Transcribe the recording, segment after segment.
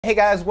Hey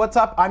guys, what's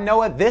up? I'm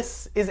Noah,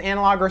 this is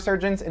Analog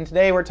Resurgence, and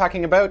today we're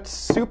talking about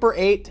Super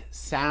 8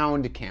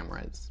 sound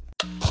cameras.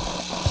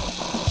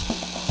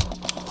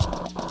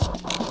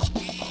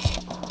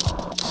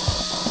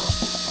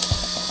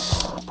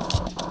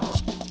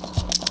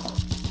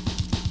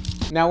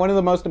 Now, one of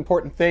the most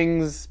important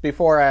things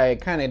before I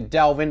kind of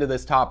delve into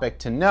this topic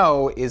to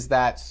know is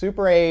that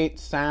Super 8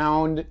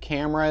 sound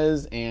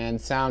cameras and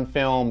sound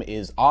film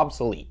is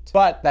obsolete.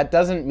 But that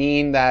doesn't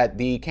mean that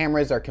the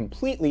cameras are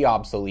completely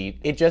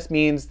obsolete. It just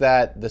means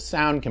that the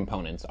sound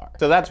components are.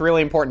 So that's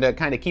really important to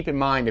kind of keep in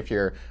mind if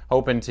you're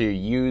hoping to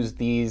use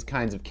these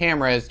kinds of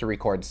cameras to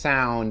record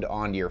sound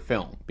onto your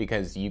film,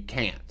 because you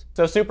can't.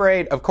 So Super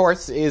 8, of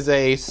course, is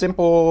a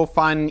simple,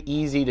 fun,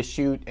 easy to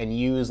shoot and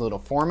use little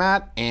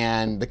format,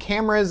 and the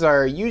cameras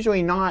are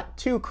usually not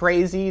too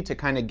crazy to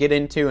kind of get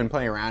into and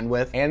play around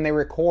with, and they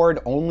record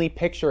only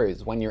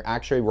pictures when you're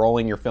actually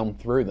rolling your film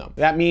through them.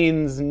 That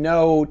means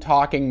no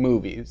talking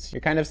movies.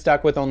 You're kind of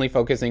stuck with only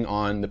focusing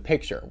on the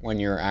picture when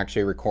you're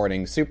actually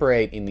recording Super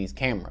 8 in these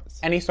cameras.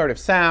 Any sort of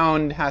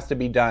sound has to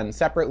be done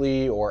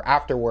separately or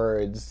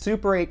afterwards.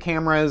 Super 8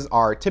 cameras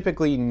are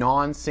typically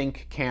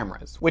non-sync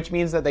cameras, which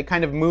means that they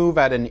kind of move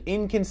at an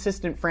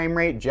inconsistent frame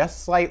rate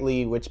just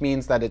slightly, which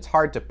means that it's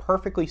hard to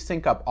perfectly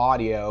sync up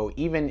audio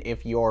even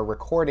if you're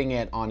recording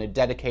it on a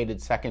dedicated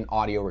second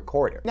audio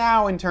recorder.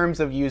 Now, in terms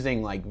of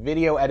using like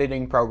video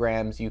editing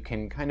programs, you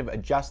can kind of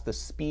adjust the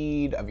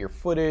speed of your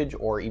footage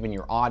or even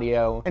your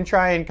audio and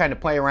try and kind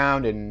of play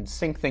around and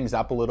sync things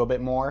up a little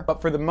bit more.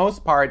 But for the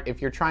most part,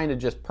 if you're trying to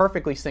just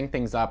perfectly sync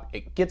things up,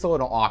 it gets a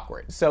little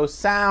awkward. So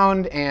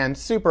sound and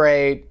Super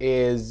 8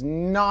 is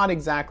not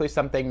exactly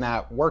something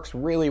that works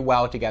really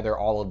well together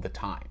all of the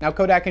time. Now,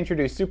 Kodak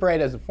introduced Super 8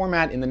 as a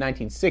format in the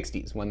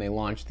 1960s when they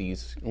launched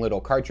these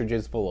little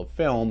cartridges full of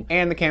film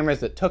and the cameras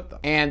that took them.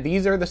 And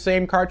these are the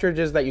same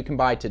cartridges that you can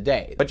buy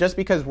today. But just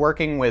because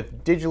working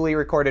with digitally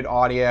recorded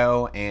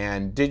audio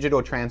and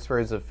digital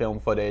transfers of film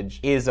footage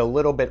is a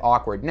little bit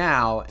awkward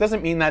now,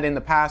 doesn't mean that in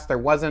the past there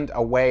wasn't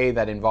a way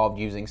that involved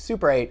using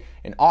Super 8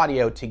 and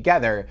audio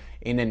together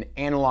in an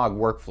analog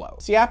workflow.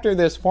 See, after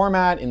this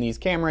format in these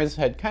cameras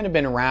had kind of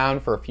been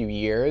around for a few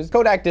years,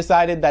 Kodak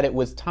decided that it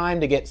was time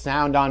to get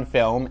sound on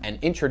film and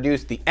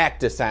introduced the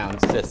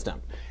Ectosound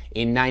system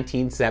in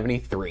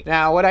 1973.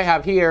 Now, what I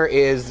have here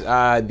is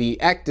the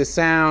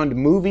Ectosound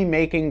movie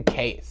making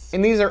case.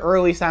 And these are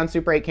early sound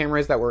Super 8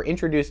 cameras that were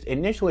introduced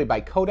initially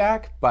by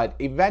Kodak, but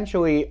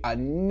eventually a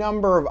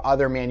number of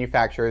other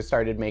manufacturers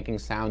started making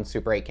sound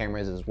Super 8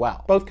 cameras as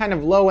well. Both kind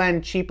of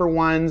low-end, cheaper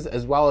ones,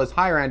 as well as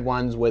higher-end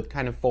ones with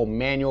kind of full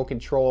manual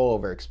control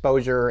over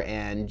exposure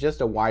and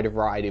just a wider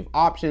variety of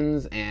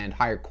options and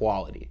higher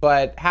quality.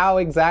 But how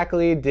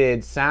exactly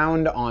did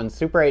sound on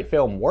Super 8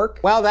 film work?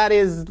 Well, that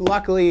is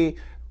luckily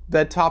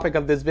the topic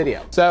of this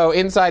video. So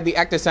inside the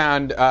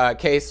Ectosound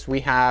case, we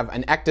have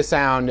an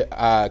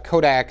Ectosound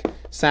Kodak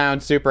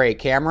Sound Super 8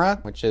 camera,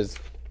 which is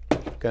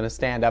gonna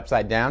stand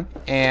upside down.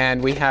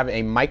 And we have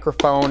a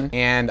microphone,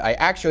 and I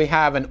actually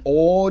have an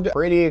old,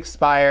 pretty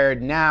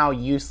expired, now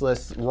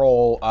useless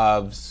roll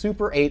of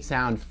Super 8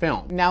 sound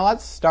film. Now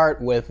let's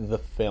start with the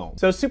film.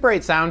 So Super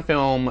 8 sound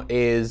film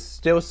is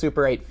still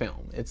Super 8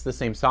 film. It's the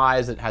same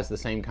size, it has the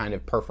same kind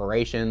of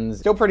perforations,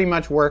 still pretty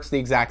much works the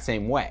exact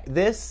same way.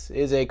 This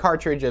is a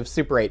cartridge of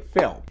Super 8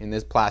 film in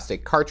this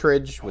plastic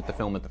cartridge with the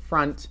film at the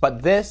front,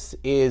 but this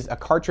is a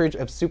cartridge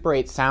of Super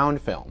 8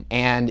 sound film,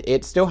 and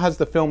it still has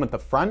the film at the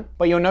front,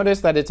 but you'll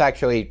notice that it's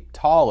actually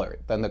taller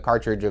than the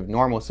cartridge of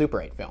normal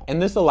Super 8 film.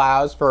 And this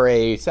allows for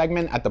a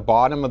segment at the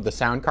bottom of the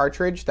sound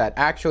cartridge that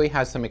actually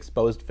has some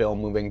exposed film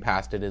moving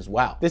past it as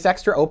well. This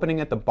extra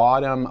opening at the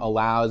bottom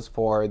allows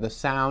for the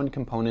sound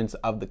components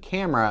of the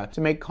camera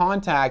to make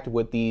contact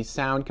with the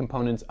sound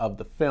components of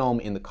the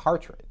film in the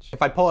cartridge.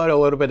 If I pull out a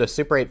little bit of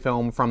Super 8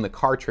 film from the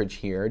cartridge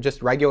here,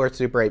 just regular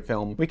Super 8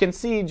 film, we can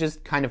see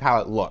just kind of how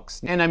it looks.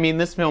 And I mean,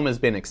 this film has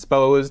been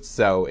exposed,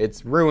 so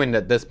it's ruined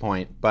at this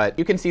point, but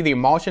you can see the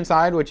emulsion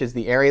side, which is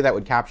the area that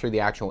would capture the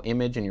actual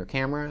image in your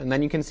camera, and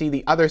then you can see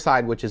the other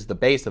side, which is the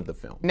base of the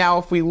film. Now,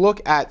 if we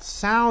look at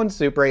sound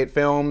Super 8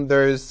 film,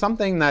 there's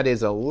something that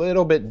is a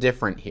little bit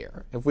different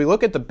here. If we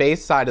look at the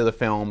base side of the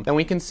film, then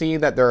we can see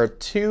that there are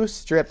two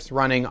strips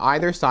running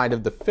either side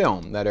of the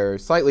film that are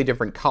slightly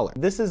different color.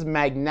 This is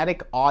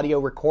magnetic audio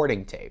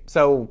recording tape,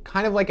 so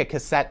kind of like a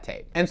cassette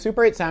tape. And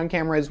Super 8 sound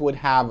cameras would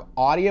have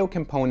audio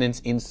components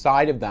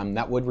inside of them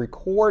that would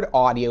record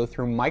audio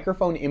through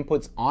microphone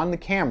inputs on the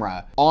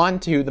camera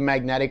onto the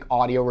magnetic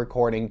audio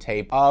recording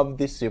tape of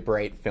the Super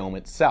 8 film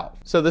itself.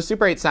 So the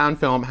Super 8 sound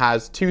film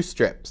has two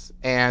strips,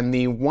 and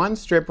the one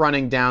strip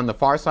running down the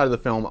far side of the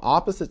film,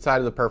 opposite side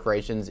of the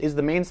perforations, is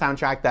the main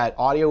soundtrack that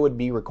audio would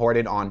be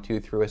recorded onto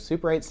through a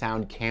Super 8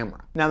 sound camera.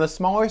 Now, the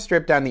smaller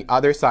strip down the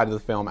other side of the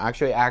film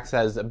actually acts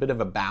as a bit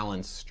of a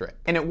balance strip,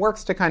 and it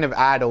works to kind of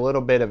add a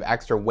little bit of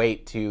extra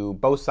weight to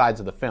both sides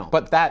of the film.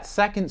 But that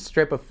second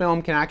strip of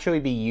film can actually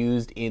be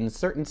used in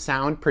certain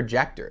sound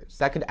projectors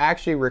that could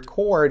actually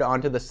record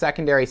onto the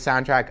secondary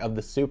soundtrack of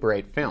the Super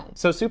 8 film.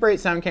 So Super 8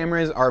 sound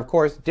cameras are of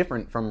course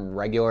different from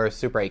regular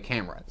Super 8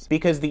 cameras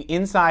because the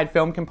inside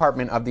film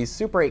compartment of these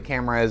Super 8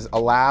 cameras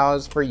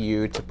allows for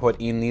you to put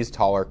in these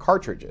taller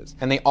cartridges.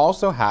 And they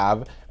also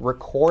have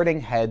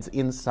recording heads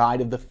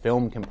inside of the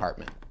film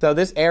compartment. So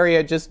this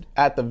area just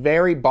at the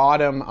very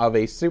bottom of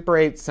a Super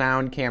 8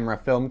 sound camera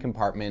film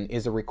compartment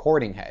is a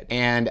recording head.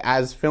 And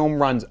as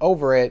film runs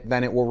over it,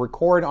 then it will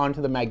record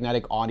onto the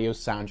magnetic audio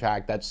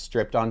soundtrack that's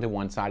stripped onto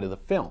one side of the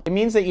film. It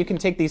means that you can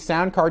take these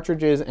sound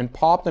cartridges and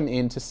pop them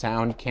into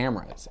sound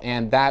cameras.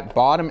 And that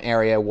bottom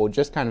area will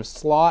just kind of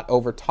slot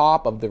over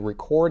top of the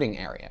recording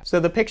area. So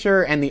the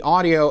picture and the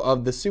audio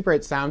of the Super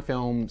 8 sound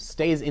film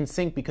stays in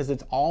sync because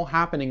it's all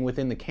happening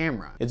within the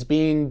camera. It's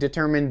being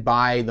determined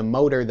by the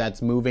motor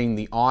that's moving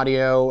the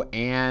audio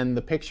and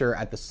the picture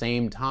at the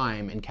same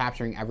time and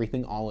capturing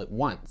everything all at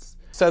once.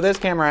 So this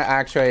camera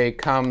actually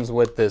comes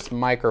with this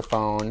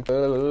microphone.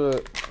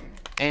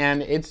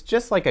 And it's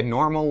just like a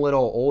normal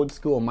little old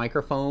school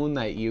microphone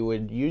that you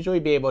would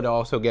usually be able to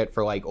also get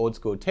for like old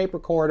school tape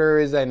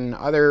recorders and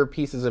other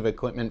pieces of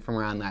equipment from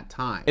around that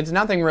time. It's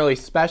nothing really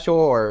special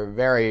or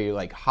very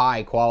like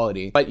high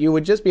quality, but you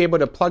would just be able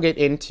to plug it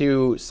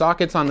into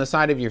sockets on the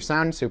side of your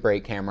sound Super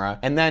 8 camera.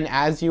 And then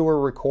as you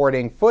were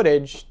recording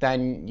footage,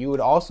 then you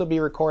would also be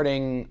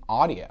recording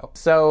audio.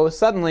 So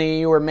suddenly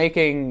you were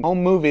making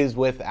home movies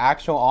with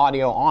actual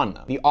audio on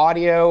them. The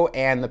audio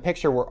and the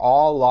picture were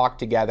all locked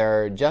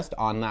together just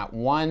on that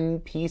one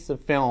piece of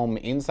film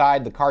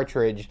inside the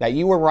cartridge that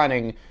you were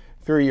running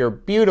through your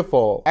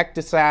beautiful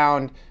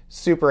Ectosound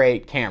Super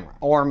 8 camera.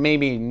 Or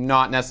maybe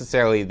not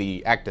necessarily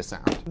the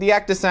Ectosound. The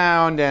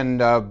Ectosound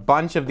and a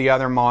bunch of the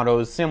other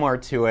models similar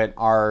to it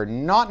are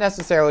not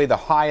necessarily the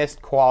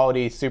highest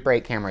quality Super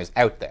 8 cameras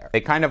out there.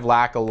 They kind of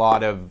lack a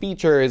lot of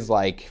features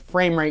like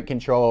frame rate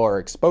control or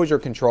exposure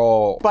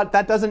control, but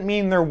that doesn't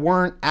mean there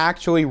weren't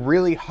actually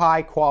really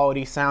high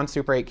quality sound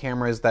Super 8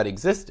 cameras that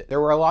existed.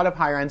 There were a lot of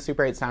higher end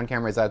Super 8 sound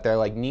cameras out there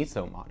like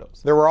NISO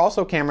models. There were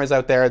also cameras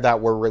out there that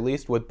were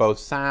released with both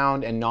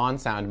sound and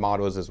non-sound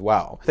models as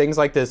well. Things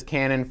like this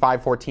Canon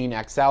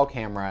 514 XL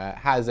camera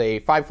has a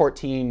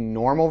 514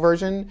 normal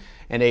version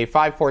and a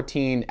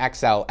 514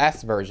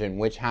 XLS version,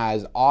 which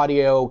has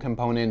audio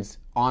components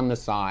on the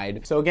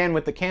side. So again,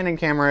 with the Canon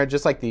camera,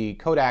 just like the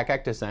Kodak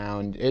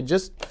Ectosound, it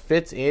just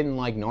fits in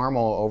like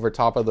normal over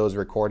top of those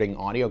recording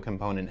audio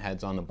component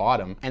heads on the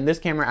bottom. And this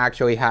camera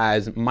actually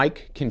has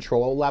mic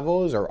control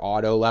levels or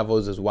auto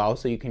levels as well,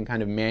 so you can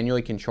kind of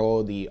manually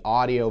control the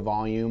audio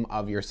volume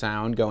of your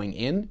sound going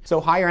in.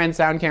 So higher end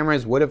sound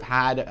cameras would have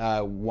had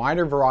a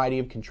wider variety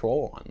of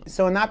control on them.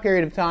 So in that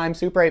period of time,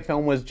 Super 8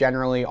 film was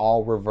generally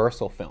all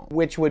reversal film,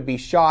 which would be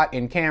shot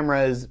in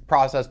cameras,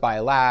 processed by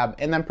a lab,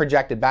 and then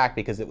projected back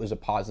because it was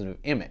a positive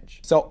image.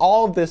 So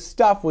all of this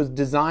stuff was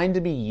designed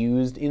to be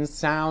used in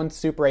sound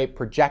Super 8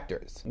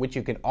 projectors, which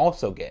you could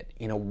also get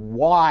in a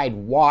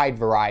wide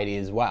variety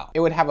as well.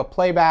 It would have a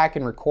playback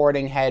and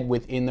recording head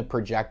within the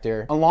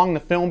projector along the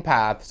film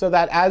path, so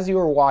that as you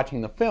were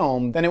watching the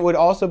film, then it would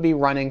also be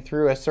running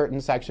through a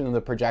certain section of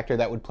the projector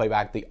that would play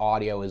back the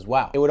audio as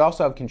well. It would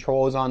also have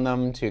controls on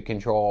them to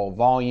control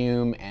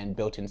volume and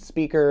built-in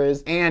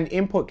speakers and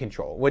input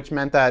control, which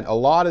meant that a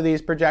lot of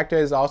these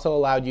projectors also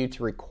allowed you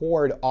to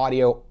record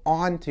audio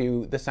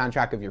onto the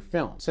soundtrack of your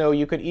film. So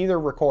you could either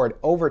record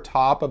over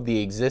top of the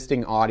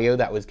existing audio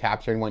that was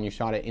captured when you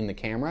shot it in the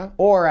camera,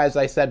 or as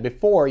I said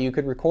before, you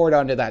could record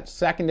onto that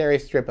secondary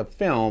strip of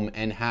film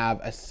and have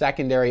a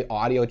secondary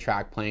audio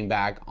track playing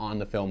back on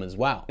the film as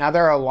well. Now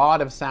there are a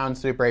lot of sound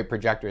Super 8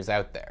 projectors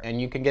out there,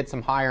 and you can get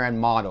some higher end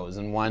models,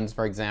 and ones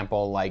for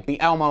example like the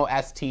Elmo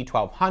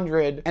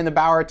ST1200 and the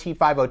Bauer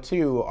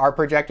T502 are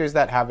projectors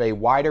that have a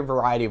wider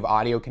variety of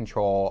audio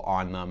control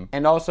on them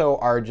and also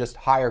are just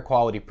higher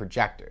quality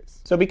projectors.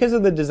 So because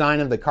of the design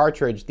of the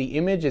cartridge, the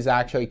image is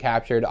actually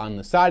captured on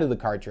the side of the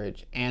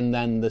cartridge, and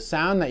then the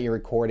sound that you're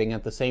recording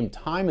at the same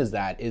time as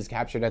that is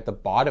captured at the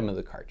bottom of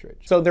the cartridge.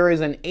 So there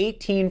is an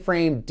 18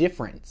 frame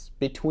difference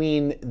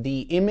between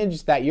the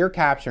image that you're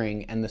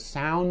capturing and the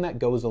sound that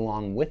goes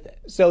along with it.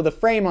 So the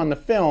frame on the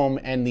film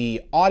and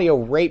the audio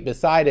rate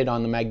beside it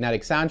on the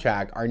magnetic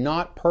soundtrack are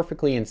not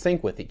perfectly in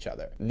sync with each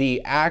other.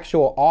 The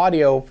actual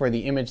audio for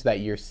the image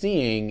that you're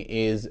seeing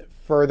is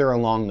further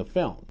along the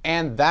film.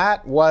 And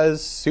that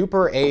was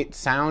Super 8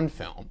 sound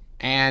film.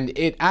 And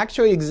it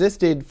actually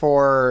existed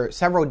for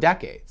several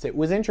decades. It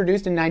was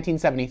introduced in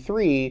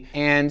 1973,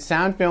 and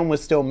sound film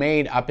was still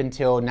made up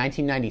until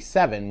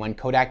 1997 when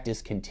Kodak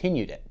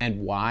discontinued it. And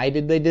why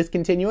did they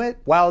discontinue it?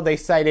 Well, they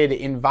cited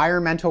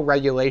environmental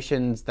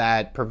regulations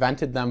that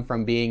prevented them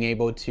from being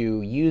able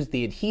to use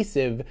the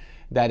adhesive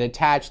that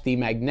attached the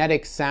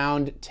magnetic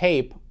sound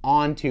tape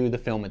onto the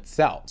film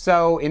itself.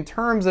 So in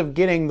terms of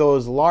getting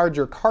those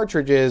larger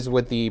cartridges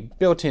with the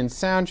built-in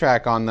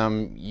soundtrack on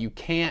them, you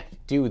can't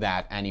do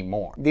that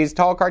anymore. These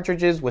tall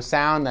cartridges with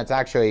sound that's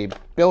actually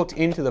built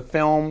into the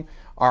film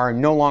are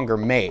no longer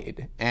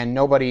made, and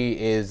nobody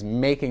is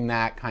making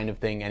that kind of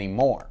thing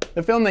anymore.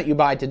 The film that you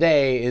buy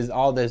today is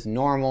all this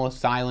normal,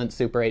 silent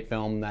Super 8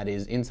 film that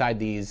is inside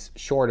these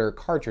shorter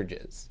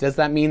cartridges. Does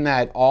that mean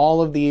that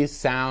all of these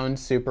sound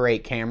Super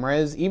 8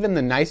 cameras, even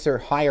the nicer,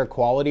 higher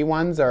quality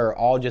ones, are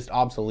all just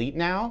obsolete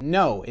now?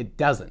 No, it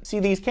doesn't. See,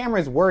 these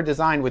cameras were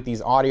designed with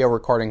these audio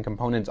recording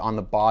components on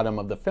the bottom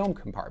of the film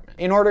compartment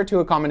in order to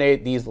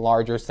accommodate these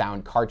larger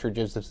sound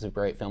cartridges of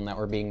Super 8 film that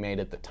were being made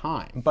at the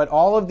time. But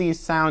all of these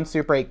sound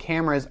Super 8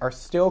 cameras are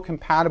still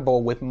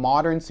compatible with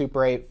modern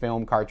Super 8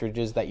 film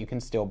cartridges that you can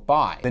still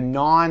buy. The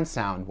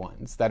non-sound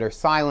ones that are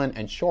silent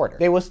and shorter.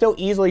 They will still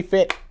easily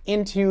fit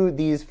into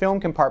these film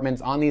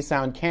compartments on these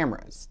sound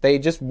cameras. They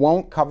just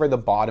won't cover the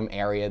bottom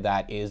area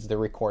that is the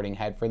recording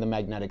head for the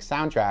magnetic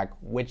soundtrack,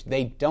 which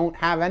they don't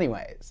have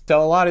anyways.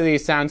 So a lot of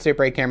these sound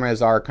Super 8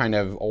 cameras are kind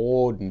of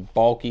old and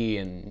bulky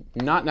and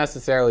not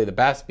necessarily the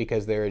best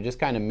because they're just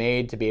kind of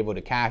made to be able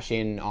to cash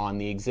in on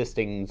the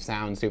existing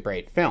sound Super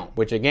 8 film,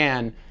 which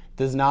again,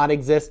 does not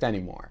exist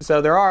anymore.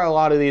 So there are a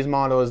lot of these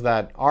models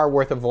that are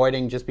worth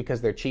avoiding just because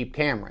they're cheap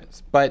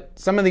cameras. But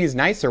some of these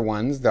nicer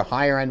ones, the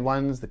higher end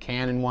ones, the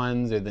Canon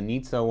ones, or the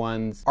Nitso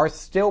ones, are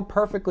still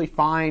perfectly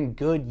fine,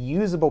 good,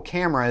 usable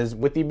cameras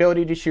with the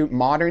ability to shoot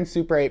modern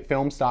Super 8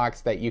 film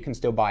stocks that you can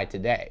still buy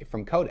today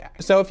from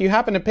Kodak. So if you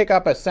happen to pick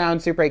up a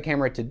sound Super 8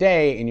 camera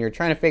today and you're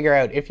trying to figure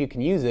out if you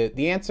can use it,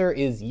 the answer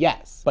is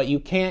yes. But you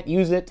can't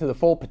use it to the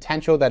full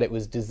potential that it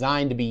was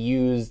designed to be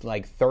used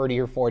like 30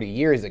 or 40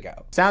 years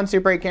ago. Sound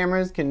Super 8 cameras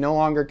can no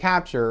longer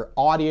capture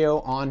audio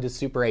onto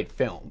Super 8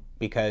 film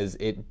because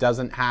it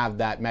doesn't have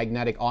that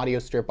magnetic audio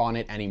strip on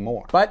it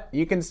anymore. But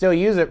you can still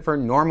use it for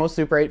normal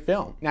Super 8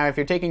 film. Now, if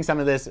you're taking some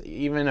of this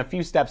even a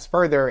few steps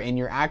further and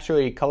you're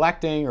actually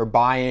collecting or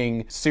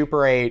buying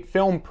Super 8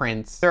 film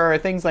prints, there are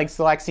things like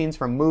select scenes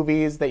from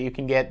movies that you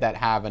can get that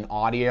have an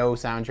audio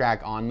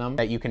soundtrack on them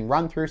that you can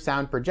run through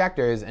sound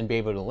projectors and be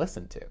able to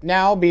listen to.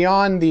 Now,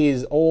 beyond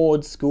these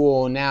old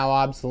school, now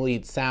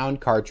obsolete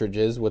sound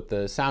cartridges with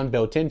the sound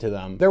built into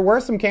them, there were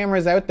some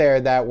cameras out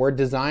there that were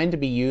designed to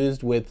be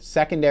used with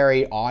secondary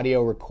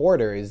audio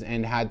recorders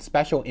and had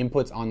special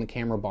inputs on the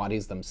camera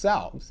bodies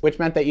themselves, which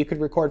meant that you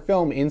could record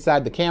film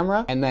inside the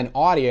camera and then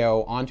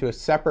audio onto a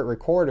separate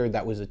recorder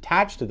that was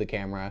attached to the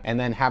camera and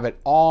then have it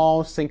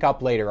all sync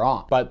up later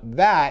on. But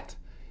that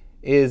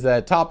is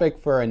a topic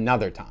for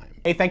another time.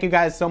 Hey, thank you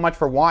guys so much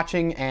for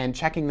watching and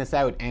checking this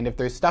out. And if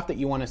there's stuff that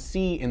you want to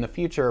see in the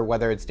future,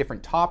 whether it's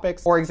different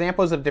topics or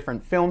examples of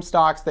different film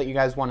stocks that you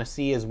guys want to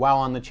see as well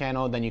on the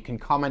channel, then you can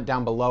comment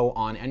down below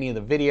on any of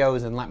the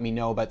videos and let me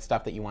know about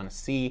stuff that you want to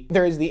see.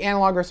 There is the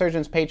Analog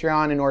Resurgence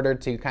Patreon in order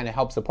to kind of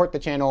help support the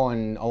channel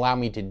and allow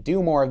me to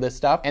do more of this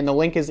stuff. And the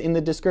link is in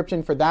the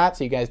description for that,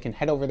 so you guys can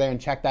head over there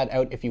and check that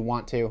out if you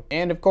want to.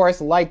 And of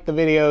course, like the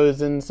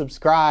videos and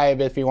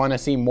subscribe if you want to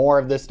see more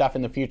of this stuff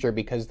in the future,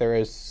 because there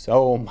is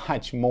so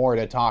much more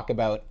to talk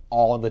about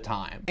all the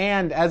time.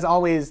 And as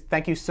always,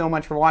 thank you so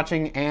much for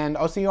watching, and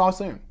I'll see you all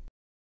soon.